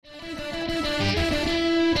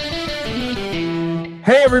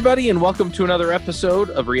Hey, everybody, and welcome to another episode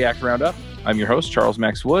of React Roundup. I'm your host, Charles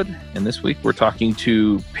Max Wood, and this week we're talking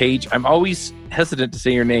to Paige. I'm always hesitant to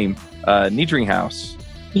say your name, Niedringhaus.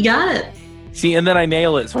 You got it. See, and then I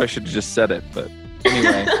nail it, so I should have just said it. But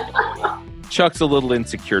anyway, Chuck's a little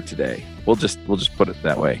insecure today. We'll just put it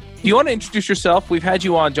that way. Do you want to introduce yourself? We've had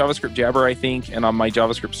you on JavaScript Jabber, I think, and on my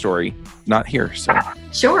JavaScript story. Not here, so.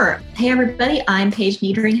 Sure. Hey, everybody. I'm Paige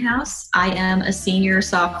Niedringhaus. I am a senior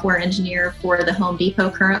software engineer for the Home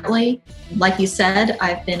Depot currently. Like you said,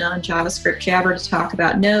 I've been on JavaScript Jabber to talk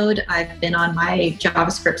about Node. I've been on my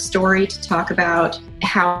JavaScript story to talk about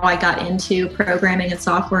how I got into programming and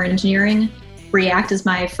software engineering. React is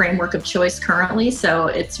my framework of choice currently, so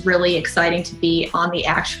it's really exciting to be on the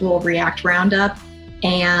actual React Roundup.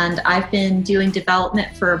 And I've been doing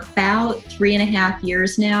development for about 3.5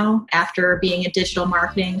 years now after being in digital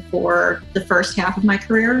marketing for the first half of my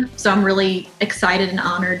career. So I'm really excited and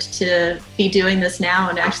honored to be doing this now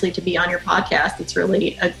and actually to be on your podcast. It's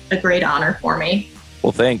really a great honor for me.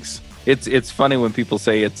 Well, thanks. It's funny when people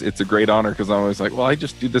say it's a great honor because I'm always like, well, I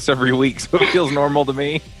just do this every week, so it feels normal to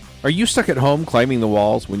me. Are you stuck at home climbing the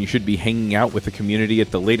walls when you should be hanging out with the community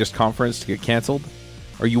at the latest conference to get canceled?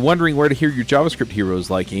 Are you wondering where to hear your JavaScript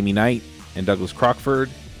heroes like Amy Knight and Douglas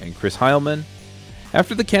Crockford and Chris Heilman?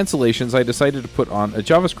 After the cancellations, I decided to put on a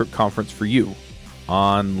JavaScript conference for you,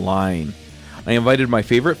 online. I invited my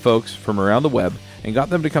favorite folks from around the web and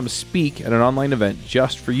got them to come speak at an online event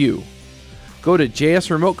just for you. Go to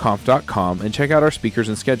jsremoteconf.com and check out our speakers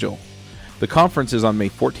and schedule. The conference is on May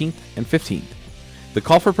 14th and 15th. The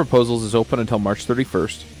call for proposals is open until March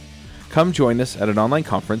 31st. Come join us at an online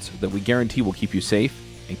conference that we guarantee will keep you safe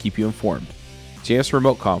and keep you informed.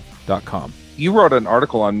 jsremoteconf.com. You wrote an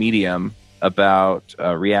article on Medium about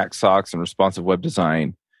React socks and responsive web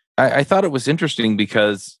design. I thought it was interesting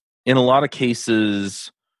because in a lot of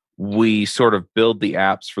cases, we sort of build the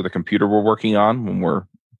apps for the computer we're working on when we're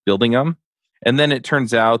building them. And then it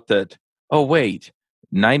turns out that, 90%,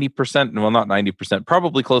 well, not 90%,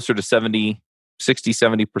 probably closer to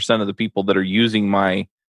 60-70% of the people that are using my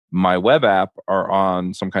web app are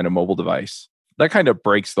on some kind of mobile device. That kind of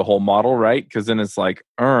breaks the whole model, right? Because then it's like,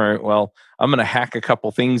 all right, well, I'm going to hack a couple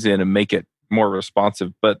things in and make it more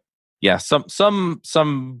responsive. But yeah, some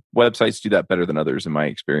websites do that better than others in my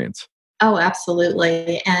experience. Oh,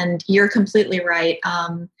 absolutely. And you're completely right.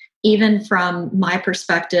 Even from my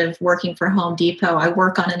perspective, working for Home Depot, I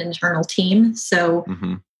work on an internal team. So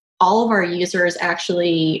all of our users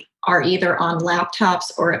actually are either on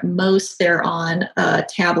laptops or at most they're on a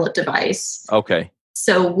tablet device. Okay.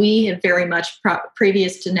 So we have very much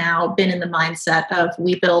previous to now been in the mindset of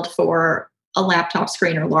we build for a laptop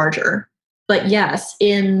screen or larger. But yes,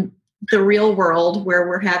 in the real world where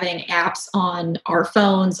we're having apps on our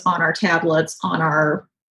phones, on our tablets, on our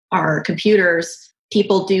computers,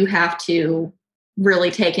 people do have to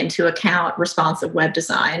really take into account responsive web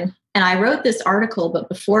design. And I wrote this article, but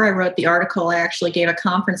before I wrote the article, I actually gave a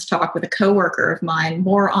conference talk with a coworker of mine,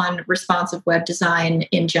 more on responsive web design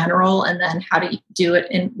in general, and then how to do it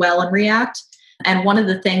in React. And one of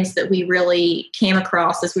the things that we really came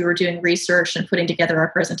across as we were doing research and putting together our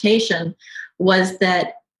presentation was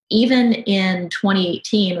that even in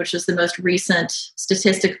 2018, which is the most recent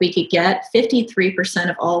statistic we could get, 53%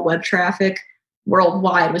 of all web traffic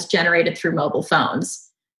worldwide was generated through mobile phones.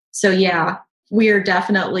 So yeah, we're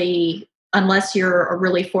definitely, unless you're a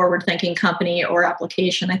really forward-thinking company or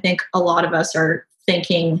application, I think a lot of us are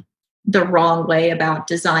thinking the wrong way about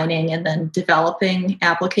designing and then developing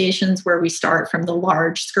applications where we start from the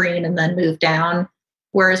large screen and then move down.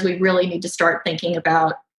 Whereas we really need to start thinking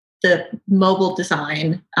about the mobile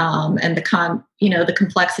design and the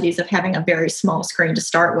complexities of having a very small screen to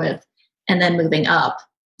start with and then moving up.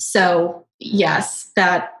 So yes,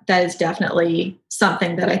 that is definitely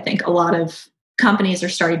something that I think a lot of companies are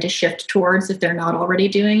starting to shift towards if they're not already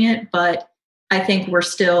doing it. But I think we're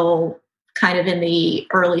still kind of in the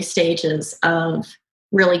early stages of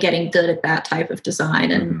really getting good at that type of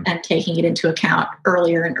design and taking it into account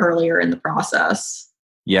earlier and earlier in the process.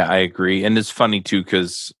 Yeah, I agree. And it's funny too,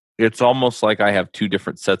 because it's almost like I have two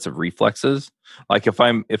different sets of reflexes. Like if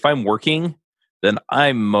I'm working, then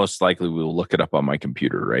I most likely will look it up on my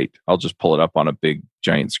computer, right? I'll just pull it up on a big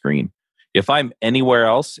giant screen. If I'm anywhere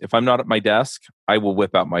else, if I'm not at my desk, I will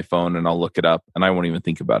whip out my phone and I'll look it up and I won't even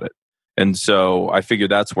think about it. And so I figure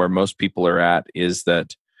that's where most people are at, is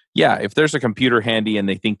that, yeah, if there's a computer handy and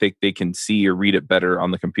they think they can see or read it better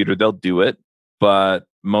on the computer, they'll do it. But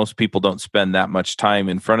most people don't spend that much time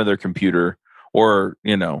in front of their computer, or,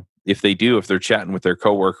 if they do, if they're chatting with their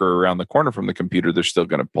coworker around the corner from the computer, they're still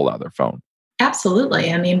going to pull out their phone.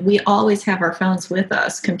 Absolutely. I mean, we always have our phones with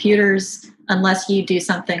us. Computers, unless you do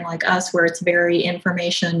something like us where it's very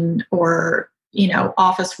information or,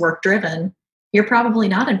 office work driven, you're probably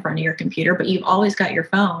not in front of your computer, but you've always got your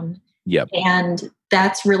phone. Yep. And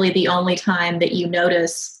that's really the only time that you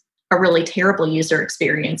notice a really terrible user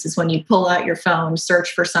experience is when you pull out your phone,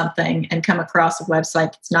 search for something, and come across a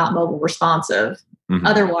website that's not mobile responsive. Mhm.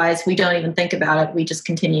 Otherwise, we don't even think about it. We just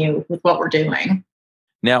continue with what we're doing.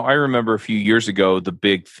 Now, I remember a few years ago, the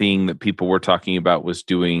big thing that people were talking about was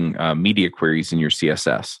doing media queries in your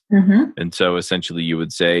CSS. Mm-hmm. And so essentially you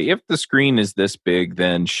would say, if the screen is this big,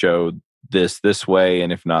 then show this way.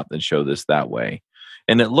 And if not, then show this that way.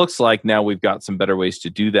 And it looks like now we've got some better ways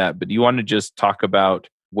to do that. But do you want to just talk about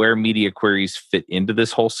where media queries fit into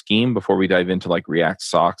this whole scheme before we dive into like React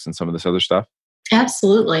socks and some of this other stuff?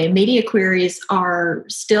 Absolutely. Media queries are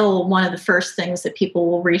still one of the first things that people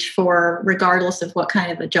will reach for, regardless of what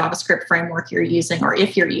kind of a JavaScript framework you're using or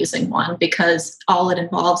if you're using one, because all it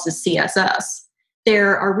involves is CSS.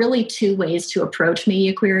 There are really two ways to approach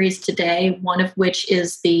media queries today, one of which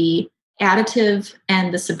is the additive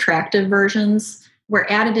and the subtractive versions, where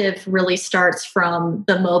additive really starts from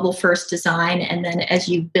the mobile first design. And then as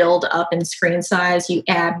you build up in screen size, you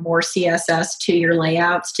add more CSS to your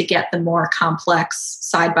layouts to get the more complex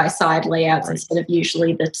side-by-side layouts instead of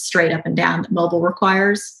usually the straight up and down that mobile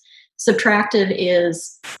requires. Subtractive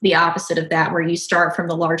is the opposite of that, where you start from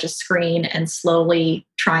the largest screen and slowly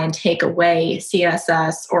try and take away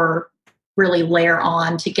CSS or really layer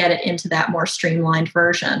on to get it into that more streamlined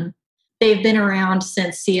version. They've been around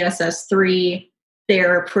since CSS3.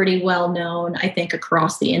 They're pretty well known, I think,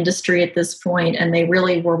 across the industry at this point, and they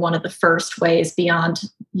really were one of the first ways beyond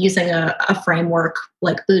using a framework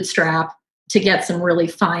like Bootstrap to get some really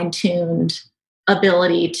fine-tuned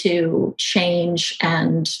ability to change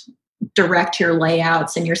and direct your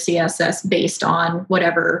layouts and your CSS based on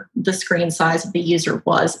whatever the screen size of the user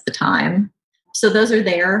was at the time. So those are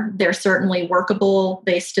there. They're certainly workable.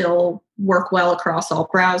 They still work well across all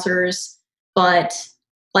browsers, but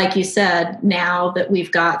like you said, now that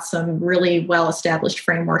we've got some really well-established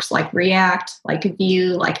frameworks like React, like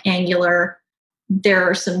Vue, like Angular, there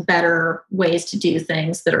are some better ways to do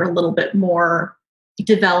things that are a little bit more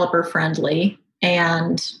developer-friendly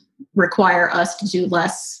and require us to do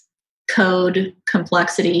less code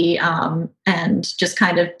complexity and just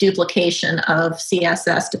kind of duplication of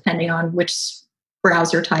CSS depending on which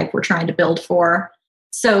browser type we're trying to build for.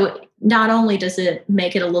 So not only does it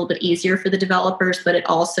make it a little bit easier for the developers, but it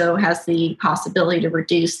also has the possibility to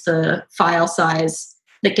reduce the file size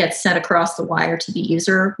that gets sent across the wire to the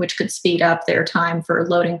user, which could speed up their time for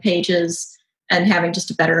loading pages and having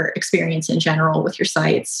just a better experience in general with your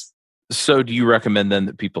sites. So do you recommend then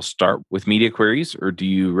that people start with media queries, or do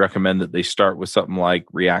you recommend that they start with something like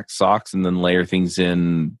React socks and then layer things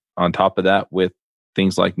in on top of that with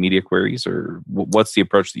things like media queries? Or what's the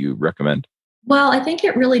approach that you recommend? Well, I think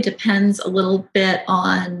it really depends a little bit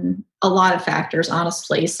on a lot of factors,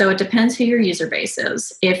 honestly. So it depends who your user base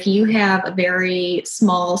is. If you have a very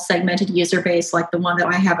small segmented user base like the one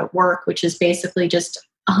that I have at work, which is basically just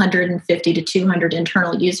 150 to 200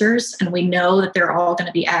 internal users, and we know that they're all going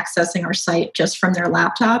to be accessing our site just from their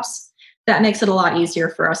laptops, that makes it a lot easier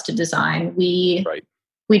for us to design. We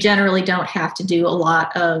generally don't have to do a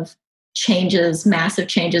lot of massive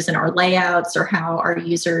changes in our layouts or how our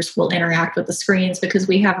users will interact with the screens because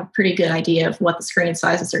we have a pretty good idea of what the screen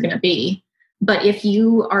sizes are going to be. But if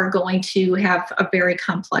you are going to have a very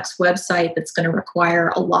complex website that's going to require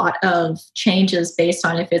a lot of changes based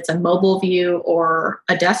on if it's a mobile view or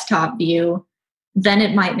a desktop view, then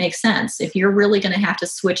it might make sense. If you're really going to have to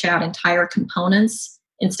switch out entire components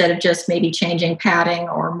instead of just maybe changing padding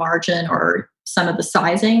or margin or some of the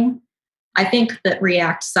sizing, I think that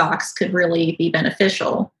React socks could really be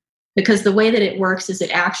beneficial because the way that it works is it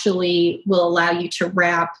actually will allow you to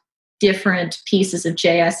wrap different pieces of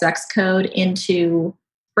JSX code into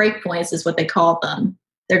breakpoints is what they call them.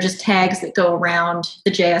 They're just tags that go around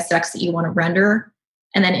the JSX that you want to render.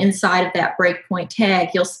 And then inside of that breakpoint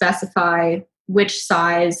tag, you'll specify which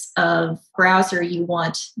size of browser you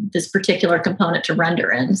want this particular component to render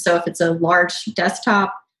in. So if it's a large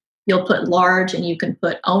desktop, you'll put large and you can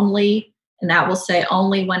put only. And that will say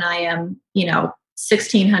only when I am,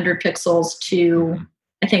 1,600 pixels to,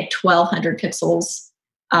 I think, 1,200 pixels,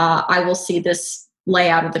 I will see this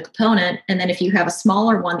layout of the component. And then if you have a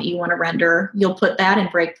smaller one that you want to render, you'll put that in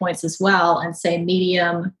breakpoints as well and say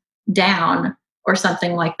medium down or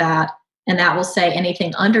something like that. And that will say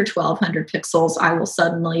anything under 1,200 pixels, I will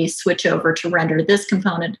suddenly switch over to render this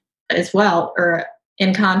component as well, or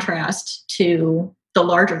in contrast to the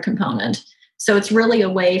larger component. So it's really a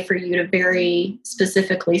way for you to very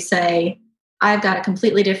specifically say, I've got a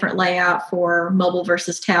completely different layout for mobile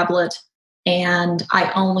versus tablet, and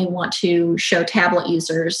I only want to show tablet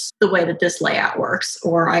users the way that this layout works,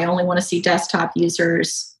 or I only want to see desktop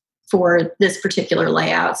users for this particular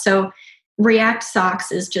layout. So React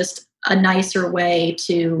Socks is just a nicer way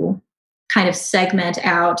to kind of segment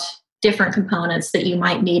out different components that you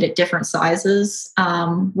might need at different sizes.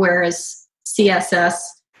 Whereas CSS,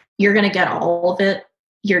 you're going to get all of it.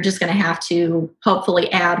 You're just going to have to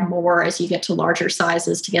hopefully add more as you get to larger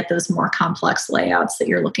sizes to get those more complex layouts that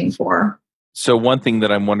you're looking for. So one thing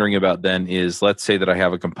that I'm wondering about then is, let's say that I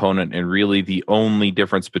have a component and really the only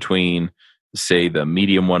difference between, say, the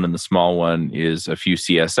medium one and the small one is a few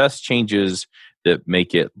CSS changes that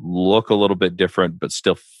make it look a little bit different, but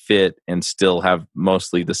still fit and still have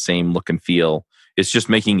mostly the same look and feel. It's just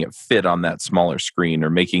making it fit on that smaller screen,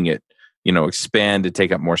 or making it, expand to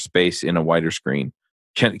take up more space in a wider screen.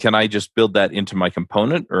 Can I just build that into my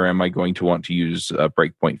component, or am I going to want to use a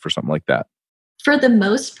breakpoint for something like that? For the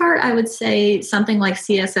most part, I would say something like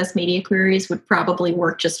CSS media queries would probably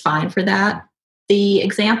work just fine for that. The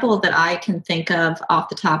example that I can think of off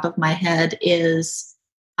the top of my head is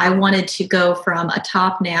I wanted to go from a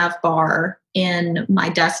top nav bar in my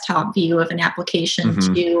desktop view of an application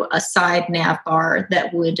to a side nav bar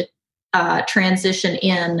that would transition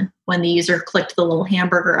in when the user clicked the little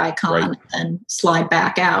hamburger icon and slide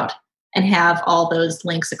back out, and have all those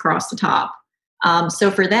links across the top.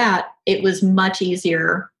 So for that, it was much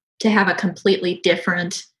easier to have a completely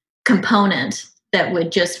different component that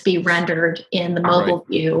would just be rendered in the mobile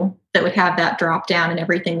view that would have that drop down and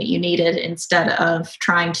everything that you needed, instead of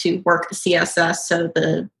trying to work the CSS so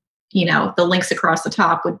the links across the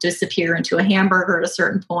top would disappear into a hamburger at a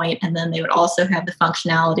certain point, and then they would also have the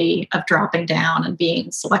functionality of dropping down and being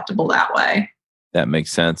selectable that way. That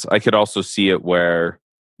makes sense. I could also see it where,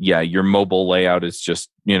 your mobile layout is just,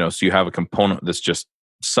 so you have a component that's just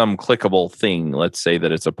some clickable thing. Let's say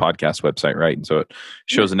that it's a podcast website, right? And so it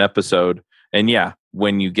shows an episode. And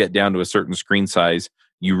when you get down to a certain screen size,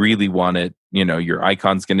 you really want it, your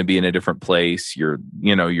icon's going to be in a different place. You're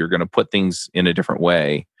going to put things in a different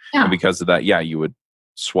way. Yeah. And because of that, you would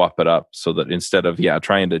swap it up so that instead of,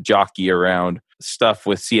 trying to jockey around stuff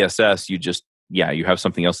with CSS, you just, you have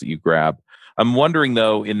something else that you grab. I'm wondering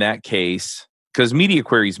though, in that case, because media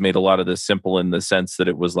queries made a lot of this simple in the sense that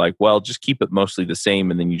it was like, well, just keep it mostly the same,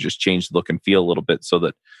 and then you just change the look and feel a little bit so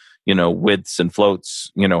that, widths and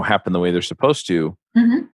floats, happen the way they're supposed to.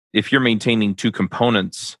 Mm-hmm. If you're maintaining two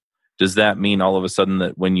components, does that mean all of a sudden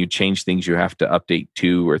that when you change things, you have to update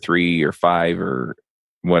 2 or 3 or 5 or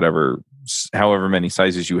whatever, however many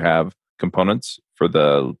sizes you have components for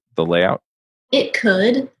the layout? It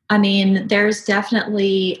could. I mean, there's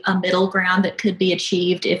definitely a middle ground that could be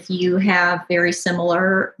achieved if you have very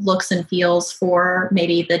similar looks and feels for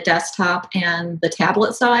maybe the desktop and the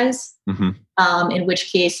tablet size, in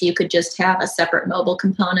which case you could just have a separate mobile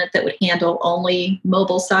component that would handle only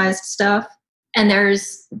mobile-sized stuff. And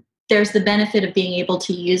there's the benefit of being able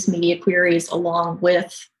to use media queries along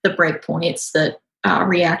with the breakpoints that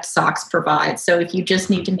React Socks provides. So if you just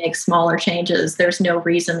need to make smaller changes, there's no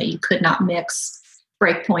reason that you could not mix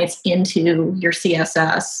breakpoints into your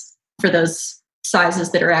CSS for those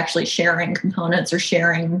sizes that are actually sharing components or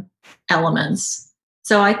sharing elements.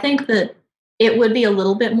 So I think that it would be a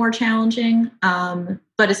little bit more challenging,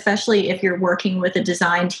 but especially if you're working with a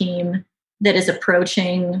design team that is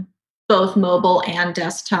approaching both mobile and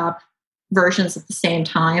desktop versions at the same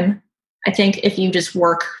time. I think if you just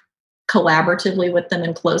work collaboratively with them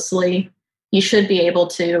and closely, you should be able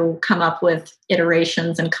to come up with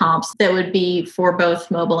iterations and comps that would be for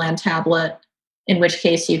both mobile and tablet, in which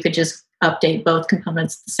case you could just update both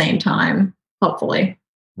components at the same time, hopefully.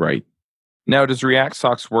 Right. Now, does React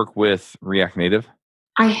Socks work with React Native?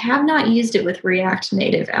 I have not used it with React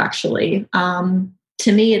Native, actually.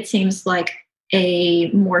 To me, it seems like a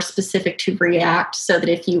more specific to React, so that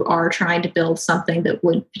if you are trying to build something that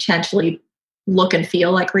would potentially look and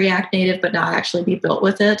feel like React Native but not actually be built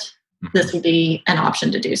with it, this would be an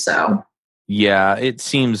option to do so. Yeah, it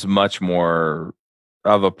seems much more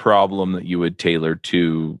of a problem that you would tailor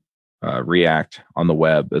to React on the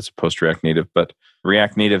web as opposed to React Native. But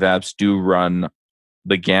React Native apps do run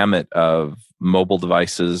the gamut of mobile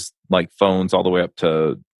devices like phones all the way up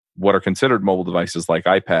to what are considered mobile devices like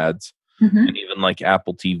iPads and even like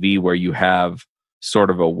Apple TV, where you have sort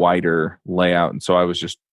of a wider layout. And so I was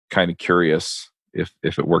just kind of curious if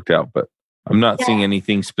it worked out, but I'm not seeing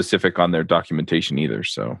anything specific on their documentation either.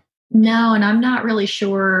 So no, and I'm not really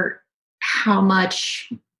sure how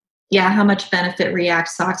much Yeah, how much benefit React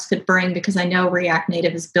socks could bring, because I know React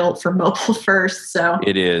Native is built for mobile first. So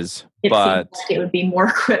It is, it but seems like it would be more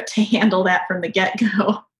equipped to handle that from the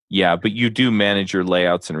get-go. yeah, but you do manage your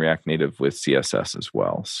layouts in React Native with CSS as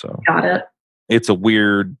well. So Got it. it's a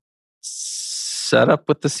weird setup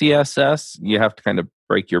with the CSS. You have to kind of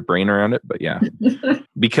break your brain around it, but yeah,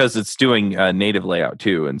 because it's doing a native layout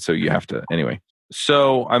too. And so you have to, anyway.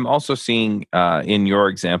 So I'm also seeing in your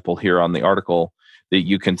example here on the article that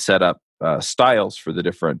you can set up styles for the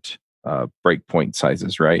different breakpoint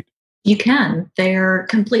sizes, right? You can. They're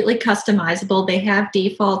completely customizable. They have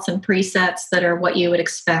defaults and presets that are what you would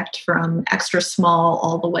expect from extra small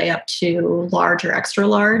all the way up to large or extra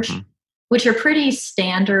large, which are pretty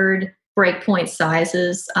standard breakpoint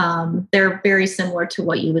sizes. They're very similar to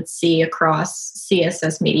what you would see across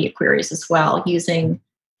CSS media queries as well, using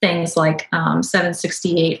things like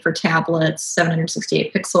 768 for tablets,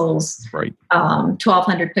 768 pixels, right?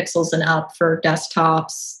 1200 pixels and up for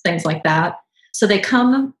desktops, things like that. So they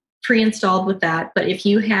come pre-installed with that. But if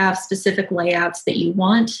you have specific layouts that you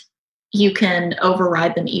want, you can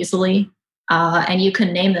override them easily. And you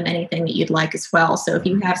can name them anything that you'd like as well. So if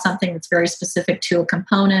you have something that's very specific to a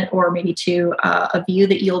component or maybe to a view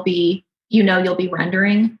that you'll be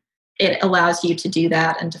rendering, it allows you to do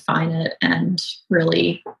that and define it and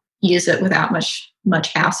really use it without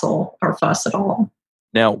much hassle or fuss at all.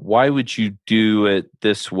 Now, why would you do it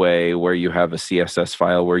this way, where you have a CSS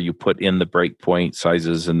file where you put in the breakpoint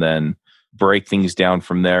sizes and then break things down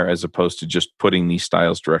from there, as opposed to just putting these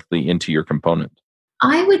styles directly into your component?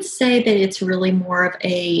 I would say that it's really more of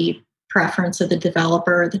a preference of the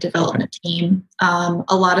developer, the development team. A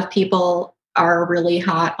lot of people are really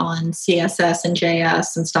hot on CSS and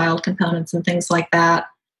JS and styled components and things like that.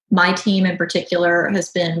 My team in particular has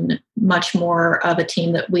been much more of a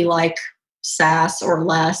team that we like Sass or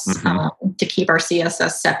less to keep our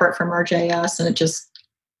CSS separate from our JS, and it just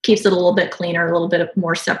keeps it a little bit cleaner, a little bit of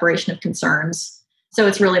more separation of concerns. So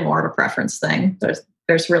it's really more of a preference thing.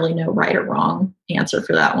 There's really no right or wrong answer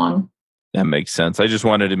for that one. That makes sense. I just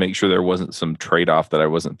wanted to make sure there wasn't some trade-off that I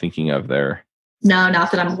wasn't thinking of there. No, not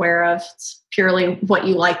that I'm aware of. It's purely what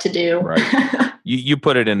you like to do. Right. You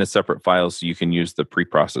put it in a separate file so you can use the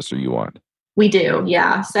preprocessor you want. We do,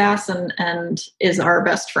 yeah. Sass and is our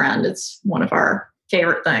best friend. It's one of our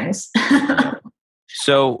favorite things.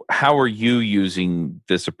 So how are you using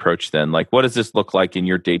this approach then? Like, what does this look like in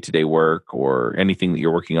your day-to-day work or anything that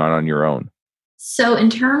you're working on your own? So in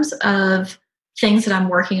terms of things that I'm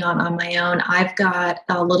working on my own, I've got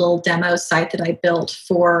a little demo site that I built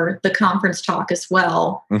for the conference talk as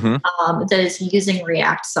well, that is using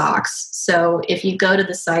React socks. So if you go to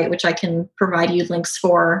the site, which I can provide you links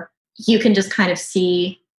for, you can just kind of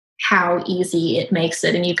see how easy it makes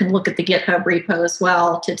it. And you can look at the GitHub repo as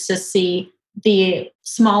well to see the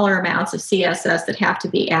smaller amounts of CSS that have to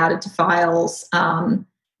be added to files,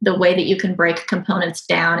 the way that you can break components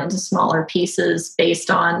down into smaller pieces based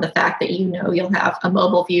on the fact that you'll have a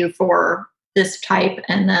mobile view for this type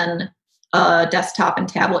and then a desktop and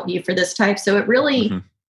tablet view for this type. So it really,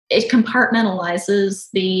 it compartmentalizes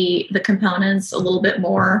the components a little bit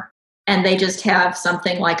more. And they just have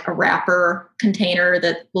something like a wrapper container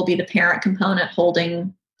that will be the parent component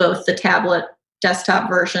holding both the tablet desktop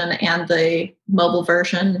version and the mobile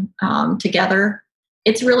version together.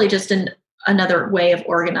 It's really just another way of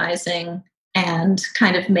organizing and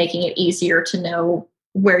kind of making it easier to know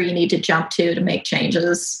where you need to jump to make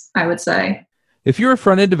changes, I would say. If you're a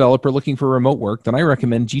front-end developer looking for remote work, then I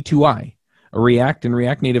recommend G2I, a React and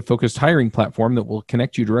React Native focused hiring platform that will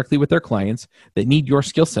connect you directly with their clients that need your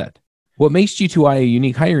skill set. What makes G2I a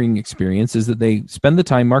unique hiring experience is that they spend the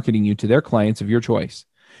time marketing you to their clients of your choice.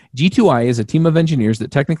 G2I is a team of engineers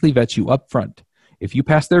that technically vets you up front. If you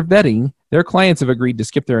pass their vetting, their clients have agreed to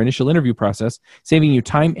skip their initial interview process, saving you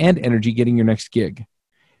time and energy getting your next gig.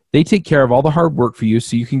 They take care of all the hard work for you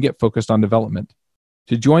so you can get focused on development.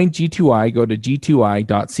 To join G2I, go to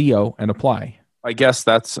g2i.co and apply. I guess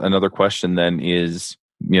that's another question then is,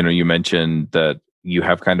 you mentioned that you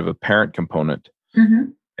have kind of a parent component,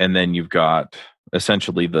 and then you've got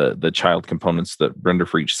essentially the child components that render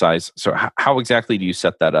for each size. So how exactly do you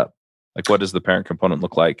set that up? Like, what does the parent component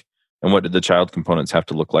look like? And what did the child components have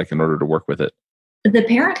to look like in order to work with it? The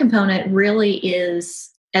parent component really is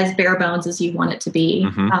as bare bones as you want it to be,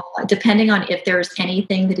 depending on if there's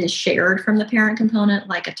anything that is shared from the parent component,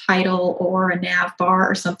 like a title or a nav bar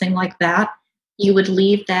or something like that. You would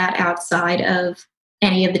leave that outside of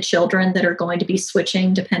any of the children that are going to be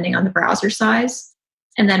switching depending on the browser size.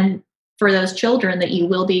 And then for those children that you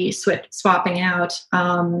will be swapping out,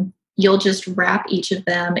 you'll just wrap each of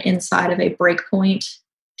them inside of a breakpoint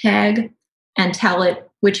tag and tell it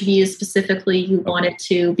which views specifically you want it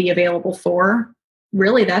to be available for.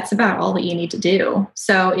 Really, that's about all that you need to do.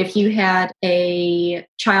 So if you had a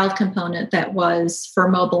child component that was for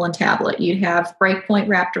mobile and tablet, you'd have breakpoint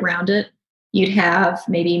wrapped around it. You'd have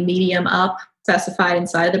maybe medium up specified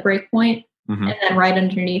inside of the breakpoint. Mm-hmm. And then right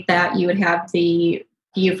underneath that, you would have the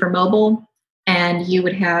view for mobile, and you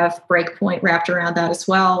would have breakpoint wrapped around that as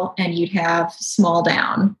well. And you'd have small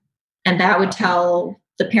down. And that would tell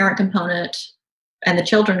the parent component and the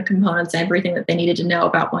children components everything that they needed to know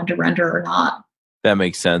about when to render or not. That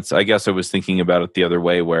makes sense. I guess I was thinking about it the other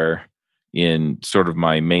way, where in sort of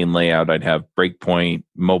my main layout, I'd have breakpoint,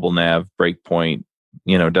 mobile nav, breakpoint,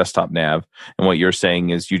 desktop nav. And what you're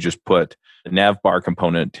saying is you just put the nav bar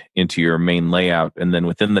component into your main layout. And then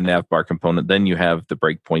within the nav bar component, then you have the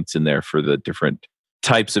breakpoints in there for the different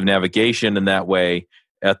types of navigation. And that way,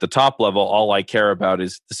 at the top level, all I care about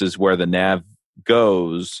is this is where the nav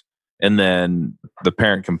goes. And then the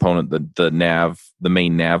parent component, the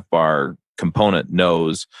main nav bar component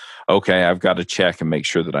knows, okay, I've got to check and make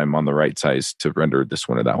sure that I'm on the right size to render this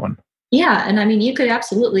one or that one. Yeah. And I mean, you could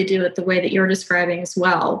absolutely do it the way that you're describing as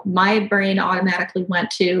well. My brain automatically went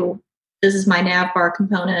to, this is my nav bar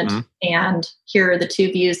component, and here are the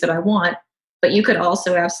two views that I want. But you could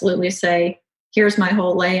also absolutely say, here's my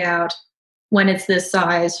whole layout. When it's this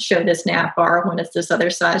size, show this nav bar. When it's this other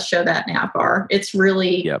size, show that nav bar. It's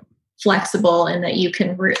really flexible in that you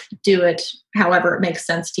can do it however it makes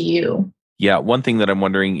sense to you. Yeah, one thing that I'm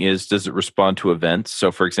wondering is, does it respond to events?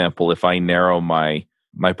 So for example, if I narrow my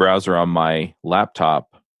browser on my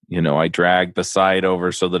laptop, I drag the side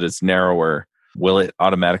over so that it's narrower, will it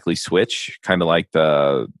automatically switch? Kind of like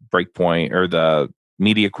the breakpoint or the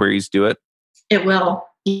media queries do it? It will.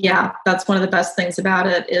 Yeah, that's one of the best things about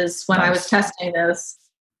it is when I was testing this,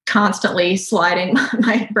 constantly sliding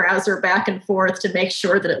my browser back and forth to make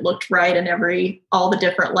sure that it looked right in all the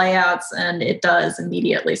different layouts, and it does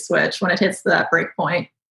immediately switch when it hits that breakpoint.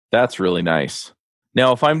 That's really nice.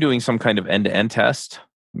 Now, if I'm doing some kind of end-to-end test,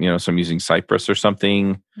 so I'm using Cypress or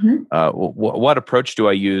something, what approach do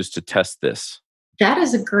I use to test this? That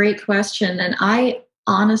is a great question, and I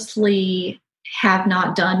honestly have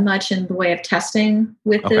not done much in the way of testing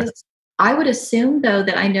with this. I would assume, though,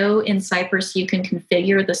 that I know in Cypress you can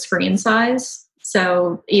configure the screen size.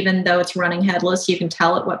 So even though it's running headless, you can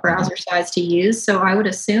tell it what browser size to use. So I would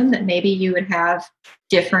assume that maybe you would have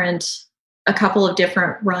a couple of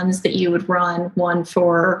different runs that you would run, one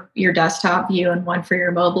for your desktop view and one for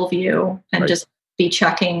your mobile view, and just be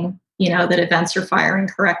checking, that events are firing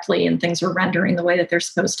correctly and things are rendering the way that they're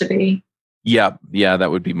supposed to be. Yeah,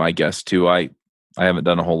 that would be my guess too. I haven't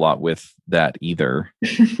done a whole lot with that either.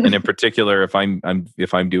 And in particular, if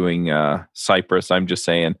I'm doing Cypress, I'm just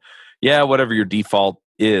saying, whatever your default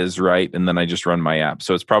is, right? And then I just run my app.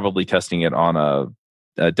 So it's probably testing it on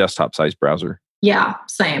a desktop size browser. Yeah,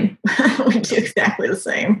 same. We do exactly the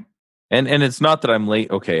same. And it's not that I'm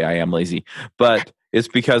late. Okay, I am lazy, but it's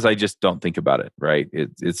because I just don't think about it, right?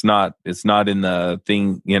 It's not in the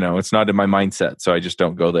thing, it's not in my mindset. So I just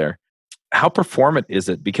don't go there. How performant is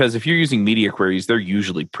it? Because if you're using media queries, they're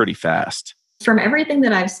usually pretty fast. From everything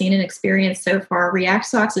that I've seen and experienced so far, React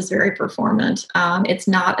Socks is very performant. It's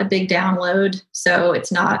not a big download, so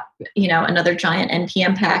it's not, another giant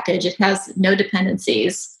NPM package. It has no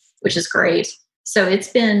dependencies, which is great. So it's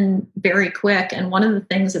been very quick. And one of the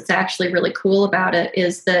things that's actually really cool about it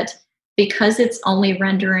is that because it's only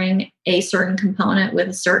rendering a certain component with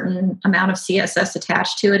a certain amount of CSS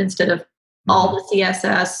attached to it instead of all the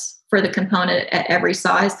CSS for the component at every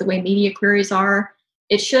size, the way media queries are,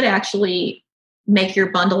 it should actually make your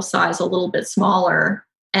bundle size a little bit smaller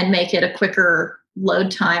and make it a quicker load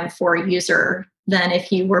time for a user than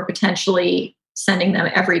if you were potentially sending them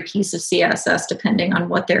every piece of CSS depending on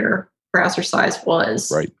what their browser size was.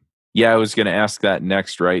 Right. Yeah, I was going to ask that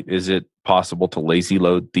next, right? Is it possible to lazy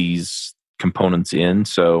load these components in?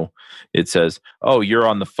 So it says, oh, you're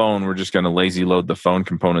on the phone. We're just going to lazy load the phone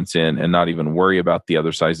components in and not even worry about the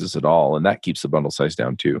other sizes at all. And that keeps the bundle size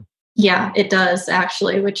down too. Yeah, it does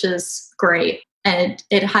actually, which is great. And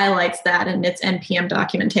it highlights that in its NPM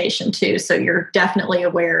documentation too. So you're definitely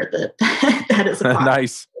aware that that is a possibility.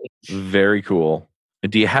 Nice. Very cool.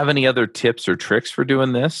 Do you have any other tips or tricks for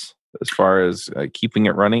doing this as far as keeping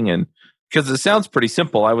it running? And because it sounds pretty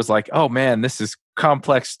simple, I was like, oh man, this is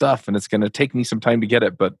complex stuff and it's going to take me some time to get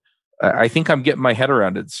it. But I think I'm getting my head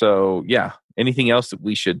around it. So yeah, anything else that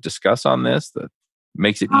we should discuss on this that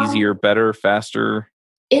makes it easier, better, faster?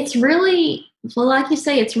 It's really, well, like you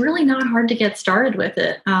say, it's really not hard to get started with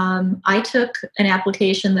it. I took an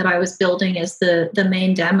application that I was building as the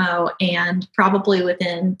main demo, and probably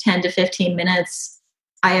within 10 to 15 minutes,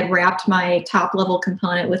 I had wrapped my top level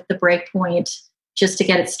component with the breakpoint just to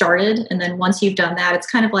get it started. And then once you've done that, it's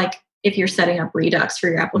kind of like if you're setting up Redux for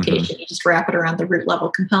your application, you just wrap it around the root level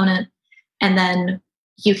component, and then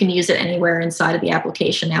you can use it anywhere inside of the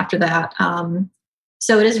application after that.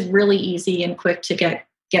 So it is really easy and quick to get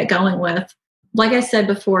going with. Like I said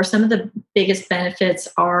before, some of the biggest benefits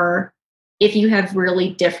are if you have really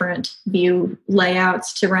different view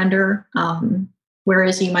layouts to render,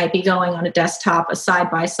 whereas you might be going on a desktop, a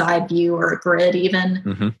side-by-side view or a grid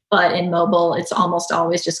even, but in mobile, it's almost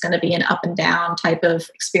always just going to be an up and down type of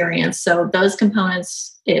experience. So those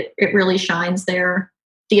components, it really shines there.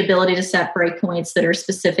 The ability to set breakpoints that are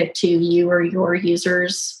specific to you or your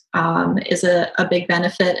users is a big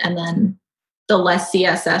benefit. And then the less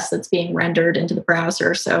CSS that's being rendered into the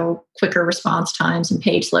browser, so quicker response times and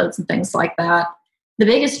page loads and things like that. The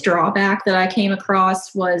biggest drawback that I came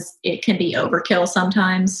across was it can be overkill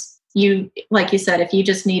sometimes. Like you said, if you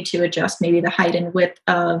just need to adjust maybe the height and width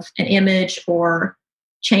of an image or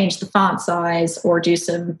change the font size or do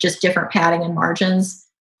some just different padding and margins,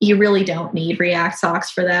 you really don't need React Socks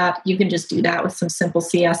for that. You can just do that with some simple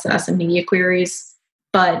CSS and media queries.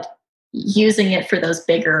 But using it for those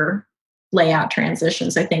bigger layout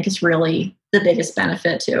transitions, I think, is really the biggest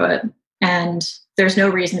benefit to it. And there's no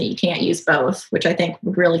reason that you can't use both, which I think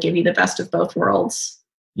would really give you the best of both worlds.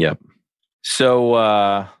 Yep. So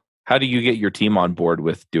how do you get your team on board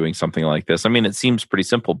with doing something like this? I mean, it seems pretty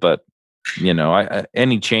simple, but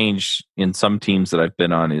any change in some teams that I've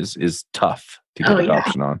been on is tough to get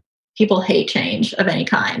adoption on. People hate change of any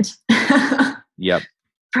kind. Yep.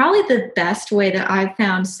 Probably the best way that I've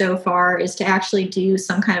found so far is to actually do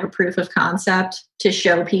some kind of a proof of concept to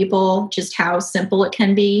show people just how simple it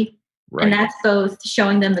can be. Right. And that's both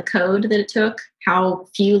showing them the code that it took, how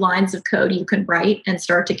few lines of code you can write and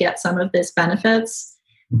start to get some of these benefits,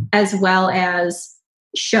 as well as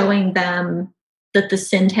showing them that the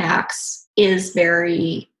syntax is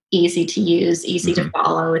very easy to use, easy to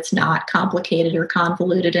follow. It's not complicated or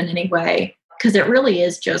convoluted in any way, because it really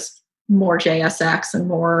is just more JSX and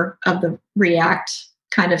more of the React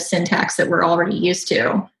kind of syntax that we're already used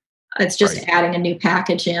to. It's just adding a new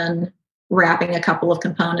package in, wrapping a couple of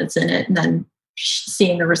components in it, and then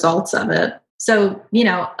seeing the results of it. So,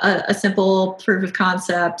 a simple proof of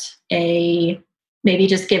concept, maybe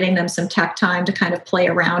just giving them some tech time to kind of play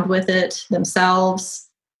around with it themselves.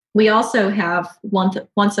 We also have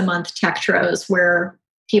once a month tech tros where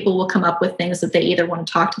people will come up with things that they either want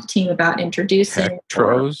to talk to the team about introducing.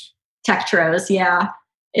 Tech tros, yeah.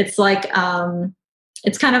 It's like,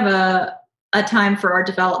 it's kind of a time for our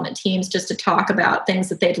development teams just to talk about things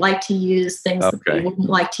that they'd like to use, things that they wouldn't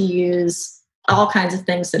like to use, all kinds of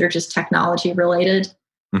things that are just technology related.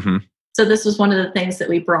 So this was one of the things that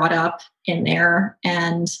we brought up in there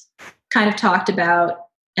and kind of talked about,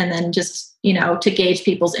 and then just, to gauge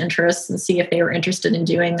people's interests and see if they were interested in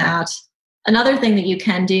doing that. Another thing that you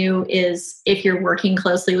can do is if you're working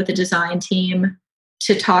closely with a design team,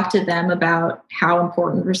 to talk to them about how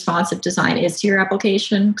important responsive design is to your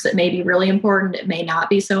application, because it may be really important. It may not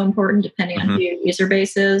be so important depending on who your user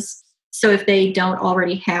base is. So if they don't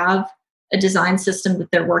already have a design system that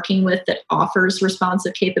they're working with that offers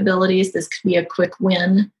responsive capabilities, this could be a quick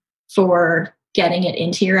win for getting it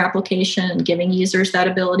into your application and giving users that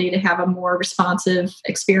ability to have a more responsive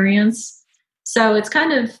experience. So it's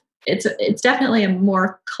definitely a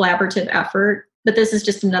more collaborative effort. But this is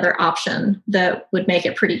just another option that would make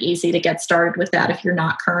it pretty easy to get started with that if you're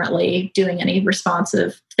not currently doing any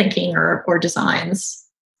responsive thinking or designs.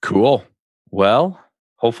 Cool. Well,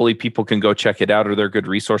 hopefully people can go check it out. Are there good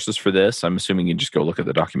resources for this? I'm assuming you just go look at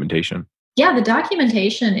the documentation. Yeah, the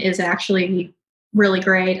documentation is actually really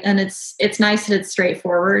great. And it's nice that it's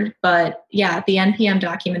straightforward. But yeah, the NPM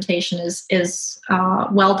documentation is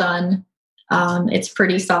well done. It's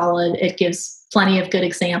pretty solid. It gives plenty of good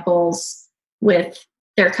examples with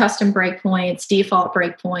their custom breakpoints, default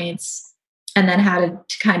breakpoints, and then how to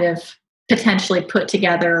kind of potentially put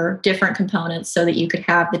together different components so that you could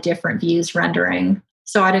have the different views rendering.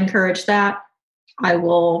 So I'd encourage that. I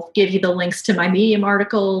will give you the links to my Medium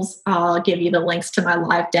articles. I'll give you the links to my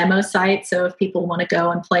live demo site. So if people want to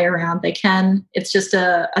go and play around, they can. It's just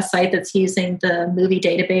a site that's using the movie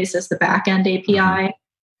database as the backend API.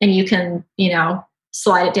 And you can,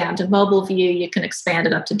 slide it down to mobile view. You can expand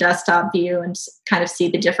it up to desktop view and kind of see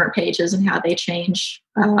the different pages and how they change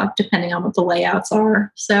depending on what the layouts are.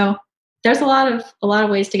 So there's a lot of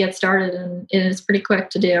ways to get started, and it is pretty quick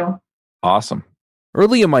to do. Awesome.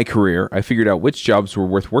 Early in my career, I figured out which jobs were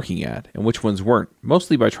worth working at and which ones weren't,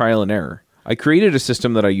 mostly by trial and error. I created a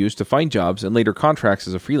system that I used to find jobs and later contracts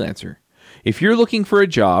as a freelancer. If you're looking for a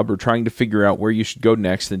job or trying to figure out where you should go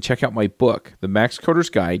next, then check out my book, The Max Coder's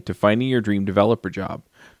Guide to Finding Your Dream Developer Job.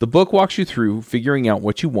 The book walks you through figuring out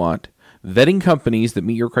what you want, vetting companies that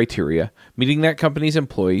meet your criteria, meeting that company's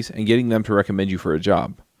employees, and getting them to recommend you for a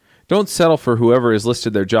job. Don't settle for whoever has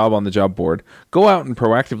listed their job on the job board. Go out and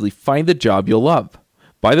proactively find the job you'll love.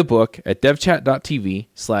 Buy the book at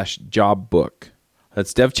devchat.tv/jobbook.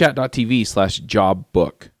 That's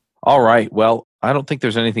devchat.tv/jobbook. All right. Well, I don't think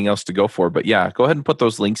there's anything else to go for, but yeah, go ahead and put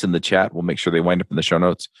those links in the chat. We'll make sure they wind up in the show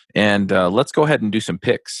notes. And let's go ahead and do some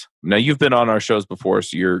picks. Now, you've been on our shows before,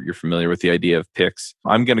 so you're familiar with the idea of picks.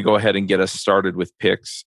 I'm going to go ahead and get us started with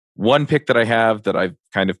picks. One pick that I have that I've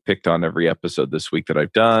kind of picked on every episode this week that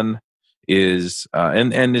I've done is,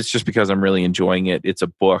 and it's just because I'm really enjoying it. It's a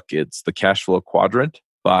book. It's The Cash Flow Quadrant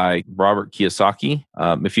by Robert Kiyosaki.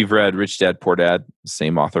 If you've read Rich Dad, Poor Dad,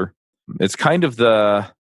 same author. It's kind of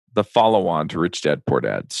the follow-on to Rich Dad, Poor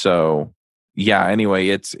Dad. So yeah, anyway,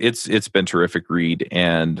 it's been a terrific read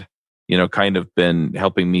and, kind of been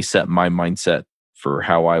helping me set my mindset for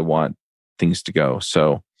how I want things to go.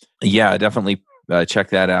 So yeah, definitely check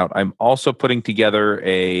that out. I'm also putting together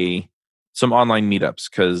some online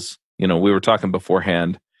meetups because, we were talking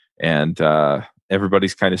beforehand and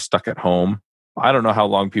everybody's kind of stuck at home. I don't know how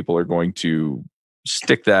long people are going to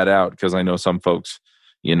stick that out because I know some folks,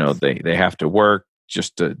 they have to work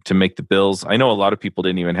just to make the bills. I know a lot of people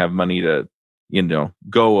didn't even have money to,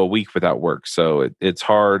 go a week without work. So it's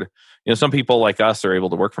hard. Some people like us are able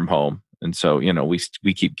to work from home. And so,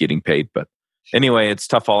 we keep getting paid. But anyway, it's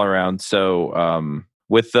tough all around. So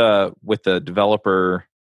with the developer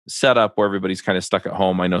setup where everybody's kind of stuck at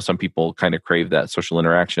home, I know some people kind of crave that social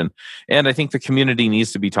interaction. And I think the community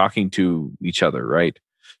needs to be talking to each other, right?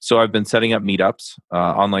 So I've been setting up meetups,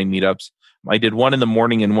 online meetups. I did one in the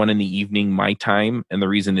morning and one in the evening, my time. And the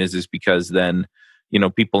reason is because then,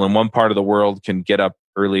 people in one part of the world can get up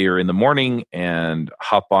earlier in the morning and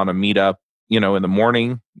hop on a meetup, in the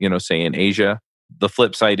morning, say in Asia. The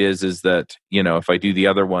flip side is that, if I do the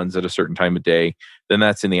other ones at a certain time of day, then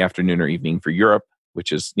that's in the afternoon or evening for Europe,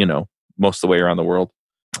 which is, most of the way around the world.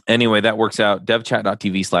 Anyway, that works out.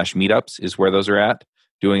 devchat.tv/meetups is where those are at,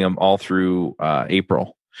 doing them all through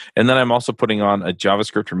April. And then I'm also putting on a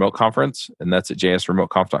JavaScript remote conference, and that's at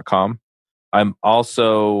jsremoteconf.com. I'm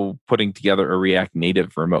also putting together a React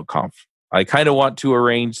Native remote conf. I kind of want to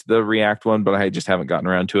arrange the React one, but I just haven't gotten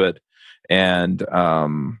around to it. And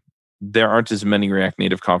there aren't as many React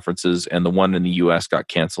Native conferences, and the one in the US got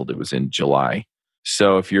canceled. It was in July.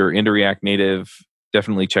 So if you're into React Native,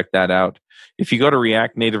 definitely check that out. If you go to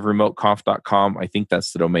reactnativeremoteconf.com, I think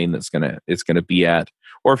that's the domain it's gonna be at.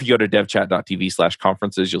 Or if you go to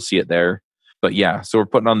devchat.tv/conferences, you'll see it there. But yeah, so we're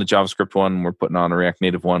putting on the JavaScript one. We're putting on a React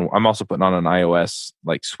Native one. I'm also putting on an iOS,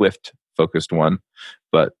 like Swift focused one.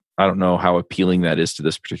 But I don't know how appealing that is to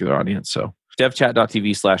this particular audience. So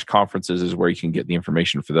devchat.tv/conferences is where you can get the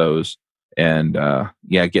information for those. And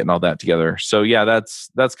getting all that together. So yeah,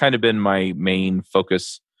 that's kind of been my main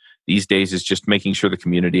focus these days, is just making sure the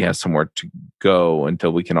community has somewhere to go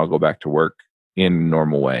until we can all go back to work in a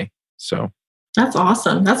normal way. So that's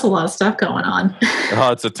awesome. That's a lot of stuff going on.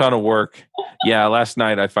 Oh, it's a ton of work. Yeah, last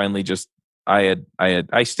night I finally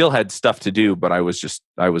I still had stuff to do, but I was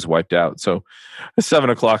wiped out. So at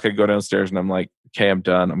 7:00 I go downstairs and I'm like, okay, I'm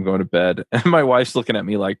done. I'm going to bed. And my wife's looking at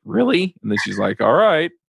me like, really? And then she's like, all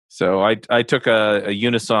right. So I took a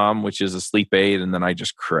Unisom, which is a sleep aid, and then I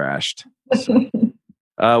just crashed. So,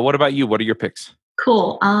 what about you? What are your picks?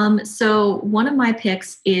 Cool. So one of my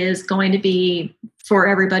picks is going to be for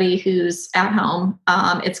everybody who's at home.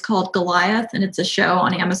 It's called Goliath, and it's a show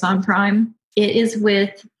on Amazon Prime. It is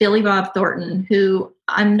with Billy Bob Thornton, who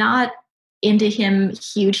I'm not into him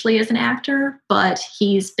hugely as an actor, but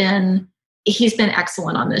he's been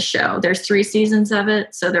excellent on this show. There's 3 seasons of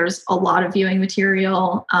it, so there's a lot of viewing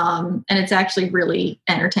material, and it's actually really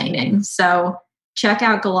entertaining. So check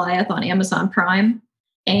out Goliath on Amazon Prime.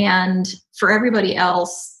 And for everybody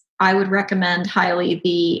else, I would recommend highly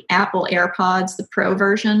the Apple AirPods, the Pro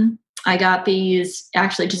version. I got these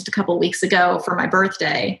actually just a couple weeks ago for my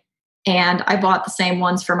birthday, and I bought the same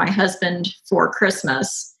ones for my husband for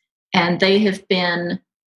Christmas. And they have been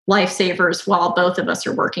lifesavers while both of us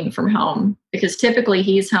are working from home, because typically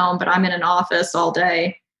he's home, but I'm in an office all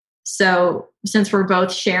day. So since we're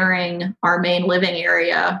both sharing our main living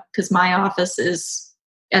area, because my office is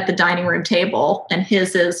at the dining room table and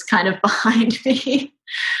his is kind of behind me,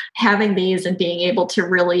 having these and being able to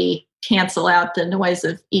really cancel out the noise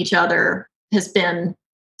of each other has been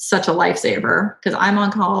such a lifesaver, because I'm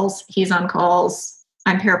on calls, he's on calls,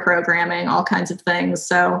 I'm pair programming, all kinds of things.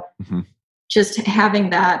 So just having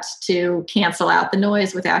that to cancel out the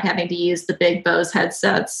noise without having to use the big Bose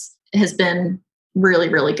headsets has been really,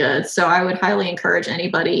 really good. So I would highly encourage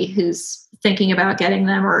anybody who's thinking about getting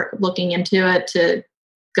them or looking into it to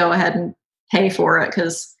go ahead and pay for it,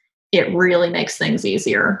 because it really makes things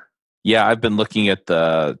easier. Yeah, I've been looking at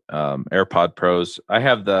the AirPod Pros. I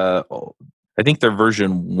have I think they're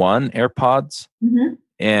version 1 AirPods,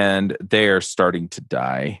 and they are starting to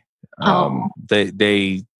die.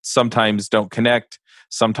 They sometimes don't connect.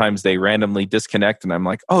 Sometimes they randomly disconnect, and I'm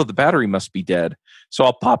like, oh, the battery must be dead. So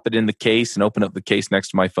I'll pop it in the case and open up the case next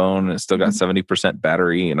to my phone, and it's still got 70%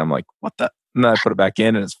 battery. And I'm like, what the? And then I put it back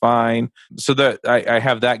in, and it's fine. So that I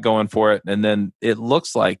have that going for it. And then it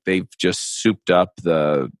looks like they've just souped up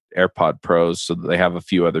the AirPod Pros so that they have a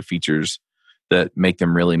few other features that make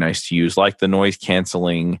them really nice to use, like the noise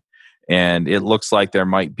canceling. And it looks like there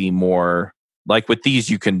might be more. Like with these,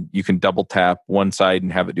 you can double tap one side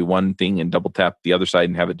and have it do one thing, and double tap the other side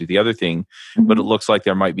and have it do the other thing. But it looks like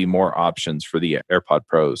there might be more options for the AirPod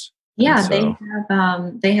Pros. Yeah,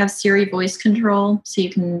 they have Siri voice control, so you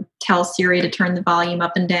can tell Siri to turn the volume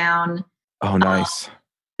up and down. Oh, nice.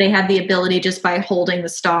 They have the ability just by holding the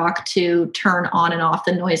stalk to turn on and off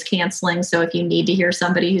the noise canceling. So if you need to hear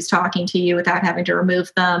somebody who's talking to you without having to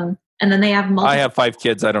remove them. And then they have I have 5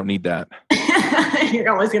 kids. I don't need that. You're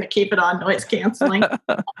always going to keep it on noise canceling.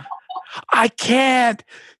 I can't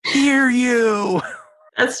hear you.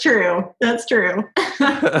 That's true.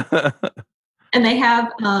 And they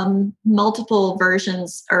have multiple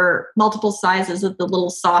versions or multiple sizes of the little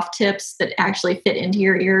soft tips that actually fit into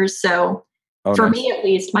your ears. So for me, at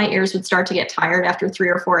least, my ears would start to get tired after 3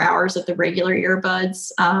 or 4 hours of the regular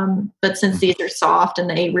earbuds. But since these are soft and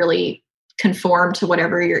they really conform to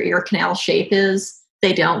whatever your ear canal shape is,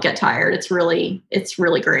 they don't get tired. It's really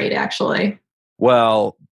great, actually.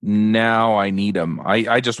 Well, now I need them.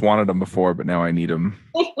 I just wanted them before, but now I need them.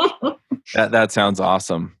 That sounds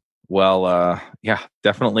awesome. Well, yeah,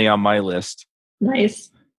 definitely on my list. Nice.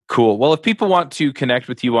 Cool. Well, if people want to connect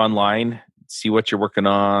with you online, see what you're working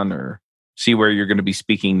on, or see where you're going to be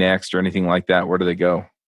speaking next or anything like that, where do they go?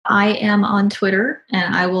 I am on Twitter,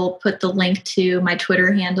 and I will put the link to my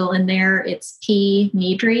Twitter handle in there. It's P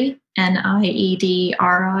Niedri, Niedri,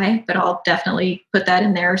 but I'll definitely put that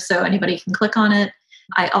in there so anybody can click on it.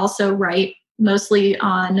 I also write mostly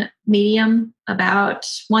on Medium. About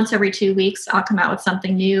once every 2 weeks, I'll come out with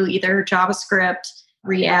something new, either JavaScript,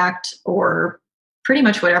 React, or pretty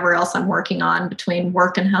much whatever else I'm working on between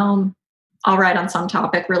work and home. I'll write on some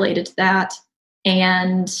topic related to that.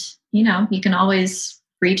 And, you can always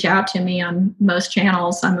reach out to me on most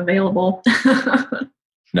channels. I'm available.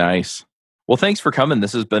 Nice. Well, thanks for coming.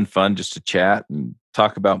 This has been fun just to chat and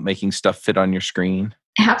talk about making stuff fit on your screen.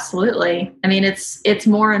 Absolutely. I mean, it's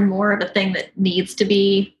more and more of a thing that needs to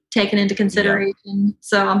be taken into consideration. Yeah.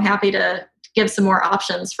 So I'm happy to give some more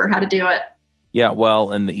options for how to do it. Yeah,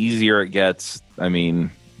 well, and the easier it gets, I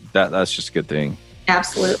mean, that's just a good thing.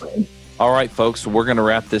 Absolutely. All right, folks, we're going to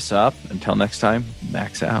wrap this up. Until next time,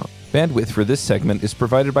 max out. Bandwidth for this segment is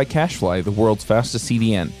provided by CacheFly, the world's fastest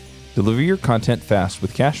CDN. Deliver your content fast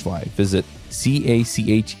with CacheFly. Visit CacheFly.com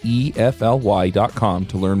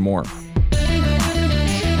to learn more.